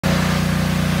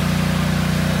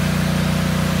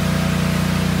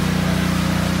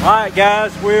Alright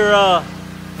guys, we're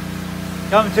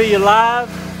coming to you live.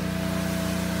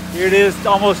 Here it is,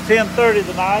 almost 10:30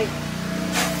 tonight.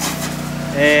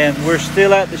 And we're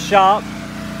still at the shop.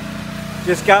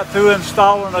 Just got through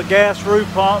installing a gas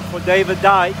roof pump for David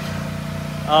Dyke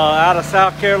out of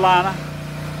South Carolina.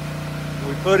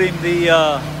 We put him the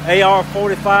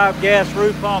AR45 gas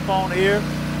roof pump on here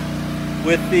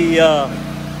with the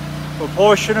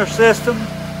proportioner system.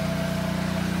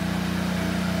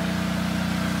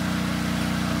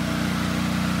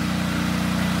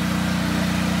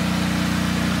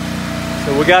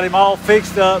 So we got him all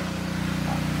fixed up.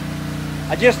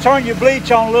 I just turned your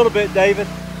bleach on a little bit, David.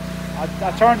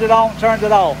 I turned it on, turned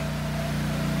it off.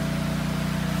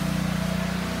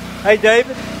 Hey,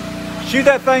 David, shoot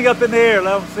that thing up in the air,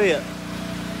 let them see it.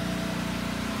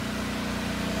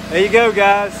 There you go,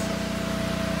 guys.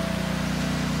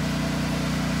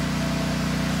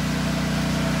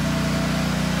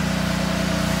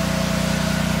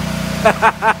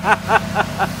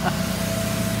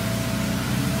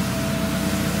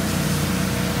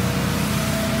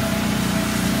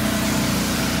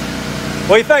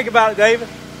 What do you think about it, David?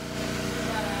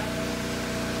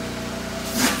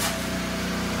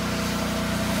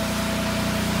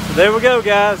 So there we go,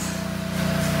 guys.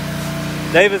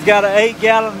 David's got an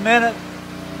 8-gallon a minute.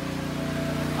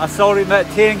 I sold him that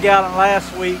 10-gallon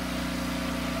last week.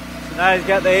 So now he's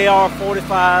got the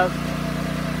AR45.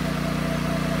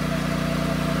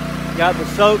 Got the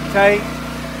soak tank.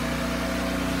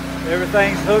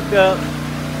 Everything's hooked up.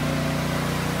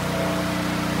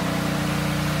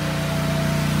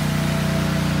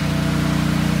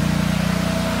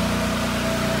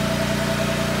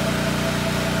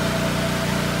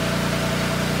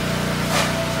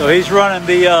 So he's running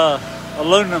the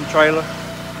aluminum trailer.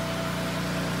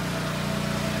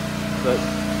 But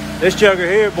this jugger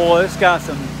here, boy, it's got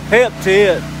some pep to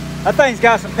it. That thing's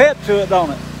got some pep to it,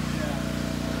 don't it? Yeah.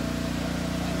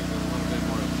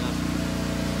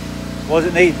 What does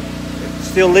it need? It's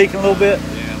still leaking a little bit?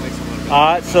 Yeah, it leaks a little bit.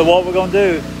 Alright, so what we're going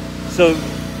to do, so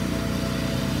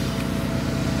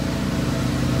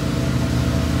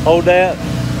hold that,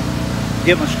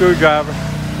 get my screwdriver,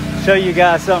 show you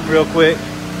guys something real quick.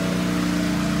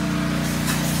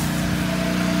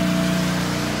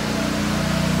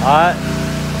 Alright,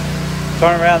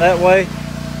 turn around that way.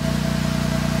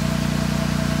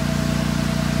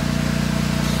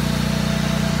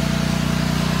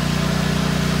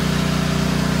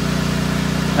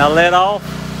 Now let off,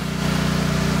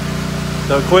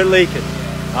 so quit leaking.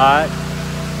 Alright,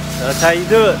 that's how you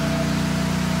do it.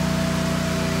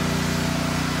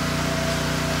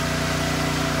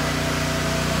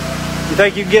 You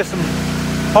think you can get some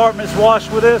apartments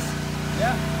washed with this?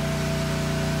 Yeah.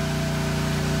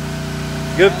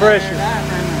 Good pressure.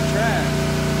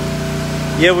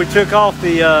 Yeah, we took off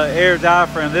the air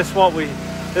diaphragm. This is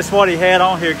what he had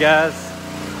on here, guys.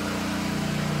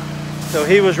 So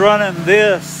he was running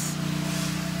this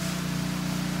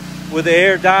with the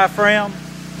air diaphragm.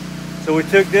 So we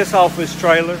took this off his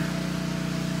trailer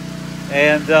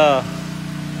and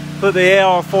put the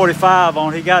AR45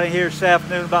 on. He got in here this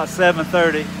afternoon about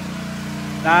 7:30,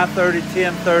 9:30,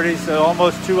 10:30, so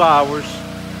almost 2 hours.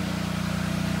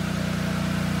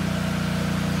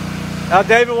 Now,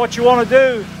 David, what you want to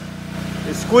do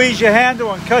is squeeze your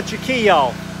handle and cut your key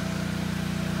off.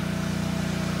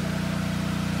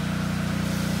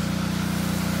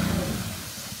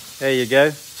 There you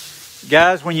go.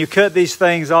 Guys, when you cut these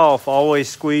things off, always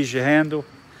squeeze your handle,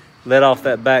 let off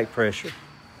that back pressure.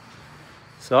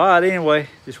 So, all right, anyway,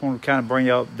 just want to kind of bring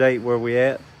y'all up to date where we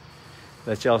at.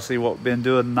 Let y'all see what we've been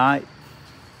doing tonight.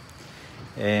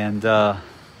 And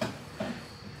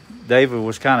David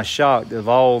was kind of shocked of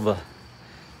all the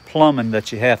plumbing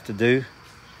that you have to do.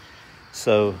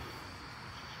 So,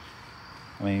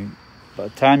 I mean, by the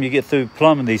time you get through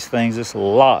plumbing these things, it's a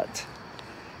lot.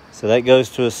 So that goes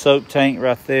to a soap tank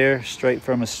right there, straight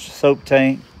from a soap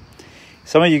tank.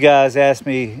 Some of you guys asked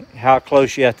me how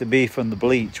close you have to be from the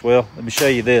bleach. Well, let me show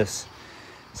you this.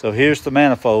 So here's the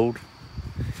manifold,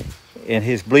 and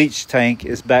his bleach tank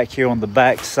is back here on the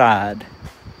back side.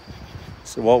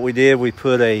 So what we did, we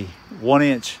put a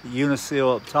 1-inch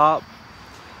uniseal up top,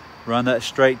 run that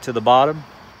straight to the bottom,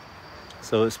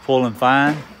 so it's pulling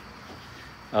fine.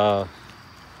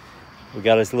 We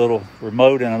got his little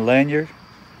remote and a lanyard,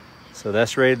 so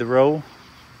that's ready to roll.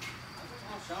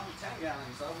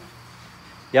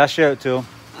 Yeah, I showed it to him.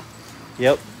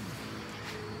 Yep.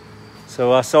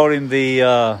 So I sold him the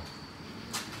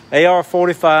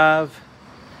AR45.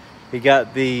 He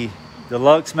got the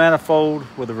deluxe manifold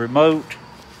with a remote.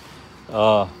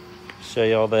 Show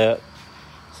y'all that.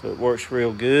 So it works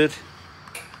real good.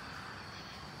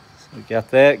 We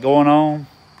got that going on.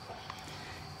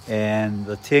 And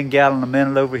the 10 gallon a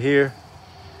minute over here.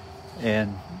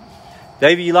 And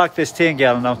Davey, you like this 10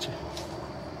 gallon, don't you?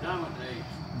 Done with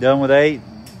 8. Done with 8.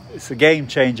 It's a game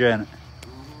changer, isn't it?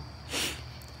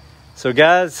 So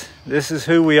guys, this is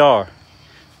who we are.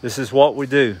 This is what we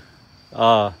do.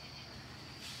 I'm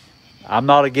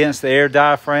not against the air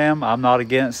diaphragm. I'm not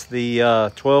against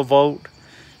the 12 volt.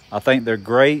 I think they're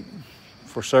great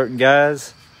for certain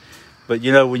guys. But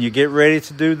you know, when you get ready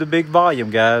to do the big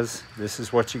volume, guys, this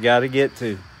is what you got to get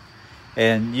to.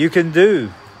 And you can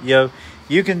do,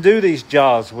 you can do these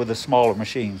jobs with the smaller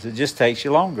machines. It just takes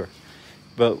you longer.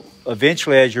 But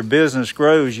eventually, as your business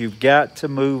grows, you've got to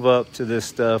move up to this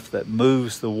stuff that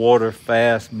moves the water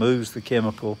fast, moves the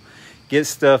chemical, get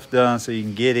stuff done so you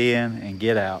can get in and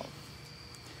get out.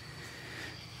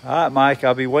 All right, Mike,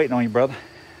 I'll be waiting on you, brother.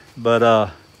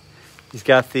 But he's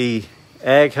got the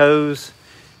ag hose.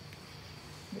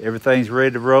 Everything's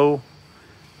ready to roll.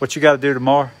 What you got to do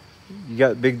tomorrow? You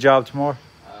got a big job tomorrow?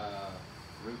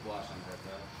 Roof washing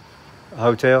hotel. A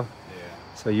hotel?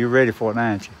 Yeah. So you're ready for it now,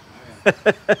 aren't you? Oh,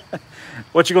 yeah.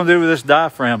 What you gonna do with this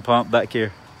diaphragm pump back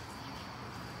here?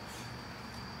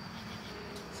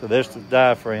 So there's the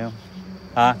diaphragm.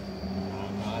 Huh?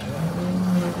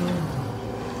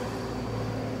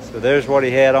 So there's what he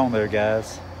had on there,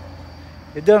 guys.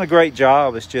 He's done a great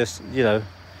job. It's just, you know,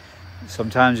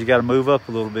 sometimes you got to move up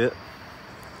a little bit.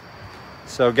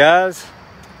 So guys,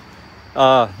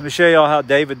 let me show y'all how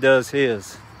David does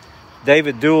his.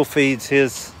 David dual feeds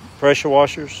his pressure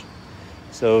washers.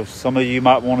 So some of you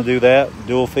might want to do that,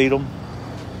 dual feed them.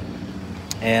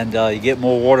 And you get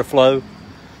more water flow.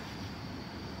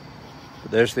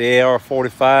 But there's the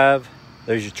AR45.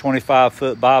 There's your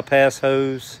 25-foot bypass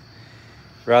hose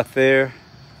right there.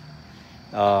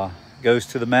 Goes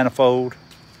to the manifold.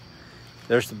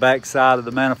 There's the back side of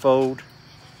the manifold.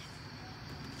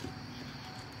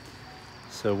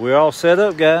 So we're all set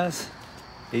up, guys.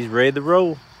 He's ready to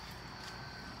roll.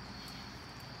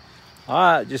 All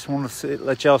right, just want to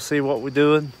let y'all see what we're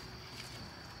doing.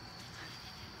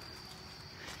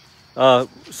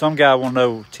 Some guy want to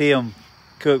know, Tim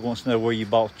Cook wants to know where you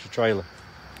bought your trailer.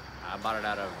 I bought it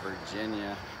out of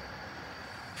Virginia.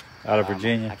 Out of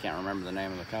Virginia? I can't remember the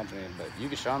name of the company, but you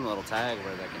can show them the little tag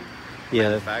where they can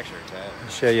manufacture a tag. I'll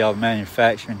show y'all the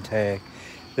manufacturing tag.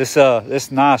 This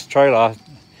nice trailer, I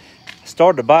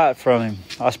started to buy it from him.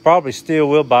 I probably still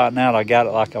will buy it now that I got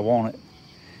it like I want it.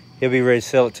 He'll be ready to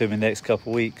sell it to me next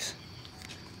couple weeks.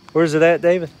 Where's it at,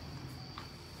 David?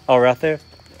 Oh, right there?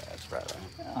 Yeah, that's right.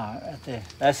 All right, right there.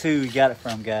 That's who we got it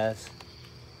from, guys.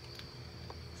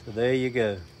 So there you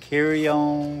go. Carry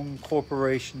On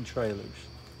Corporation Trailers.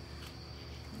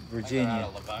 Virginia.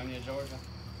 Out of Livonia, Georgia.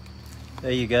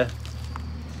 There you go.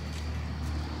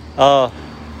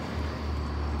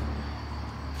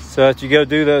 So if you go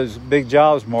do those big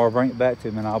jobs tomorrow, bring it back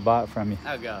to me and I'll buy it from you.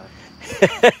 Oh, God.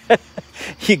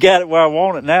 You got it where I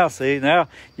want it now, see? Now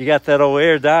you got that old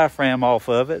air diaphragm off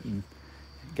of it and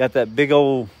got that big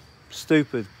old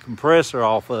stupid compressor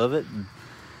off of it. And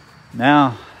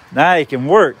now you can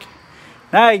work.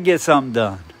 Now you can get something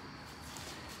done.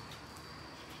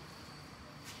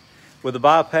 Would the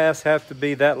bypass have to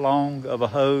be that long of a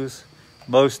hose?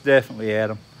 Most definitely,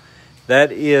 Adam.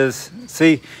 That is,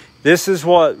 see, this is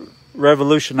what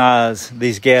revolutionized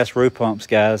these gas roof pumps,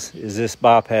 guys, is this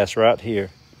bypass right here.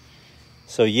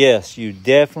 So yes, you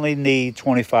definitely need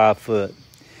 25 foot.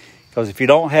 Because if you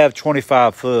don't have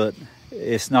 25 foot,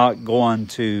 it's not going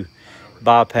to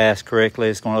bypass correctly.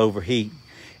 It's going to overheat.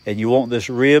 And you want this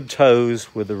ribbed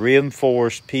hose with the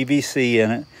reinforced PVC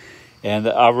in it. And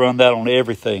I run that on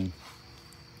everything.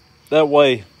 That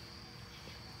way,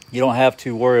 you don't have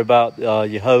to worry about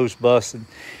your hose busting.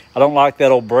 I don't like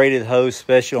that old braided hose,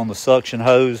 especially on the suction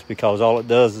hose, because all it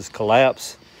does is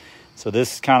collapse. So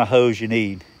this is the kind of hose you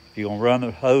need. If you're going to run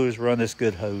the hose, run this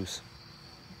good hose.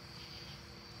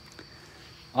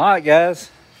 All right,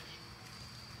 guys.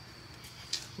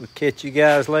 We'll catch you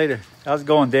guys later. How's it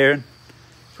going, Darren?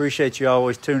 Appreciate you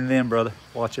always tuning in, brother,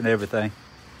 watching everything.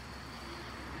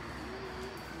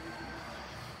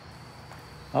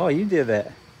 Oh, you did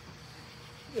that.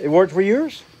 It worked for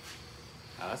yours?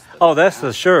 That's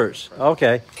the shirts.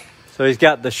 Okay. So he's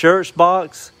got the shirts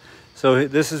box. So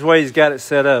this is where he's got it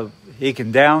set up. He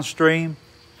can downstream,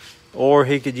 or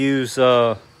he could use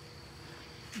the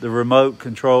remote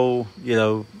control,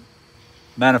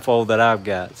 manifold that I've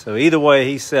got. So either way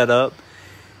he's set up.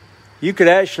 You could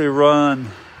actually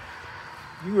run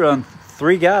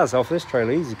 3 guys off this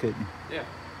trailer easy, couldn't you? Yeah.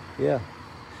 Yeah.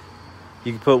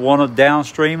 You could put one of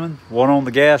downstreaming, one on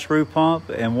the gas roof pump,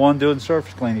 and one doing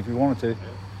surface cleaning if you wanted to.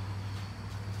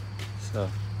 So,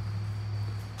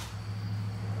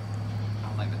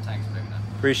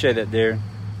 Appreciate that, Darren.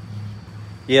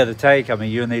 Yeah, the tank, I mean,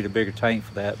 you'll need a bigger tank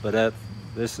for that, but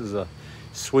this is a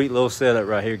sweet little setup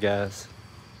right here, guys.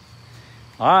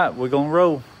 All right, we're going to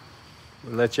roll.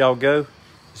 We'll let y'all go.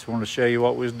 Just wanted to show you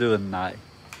what we was doing tonight.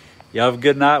 Y'all have a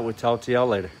good night. We'll talk to y'all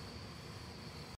later.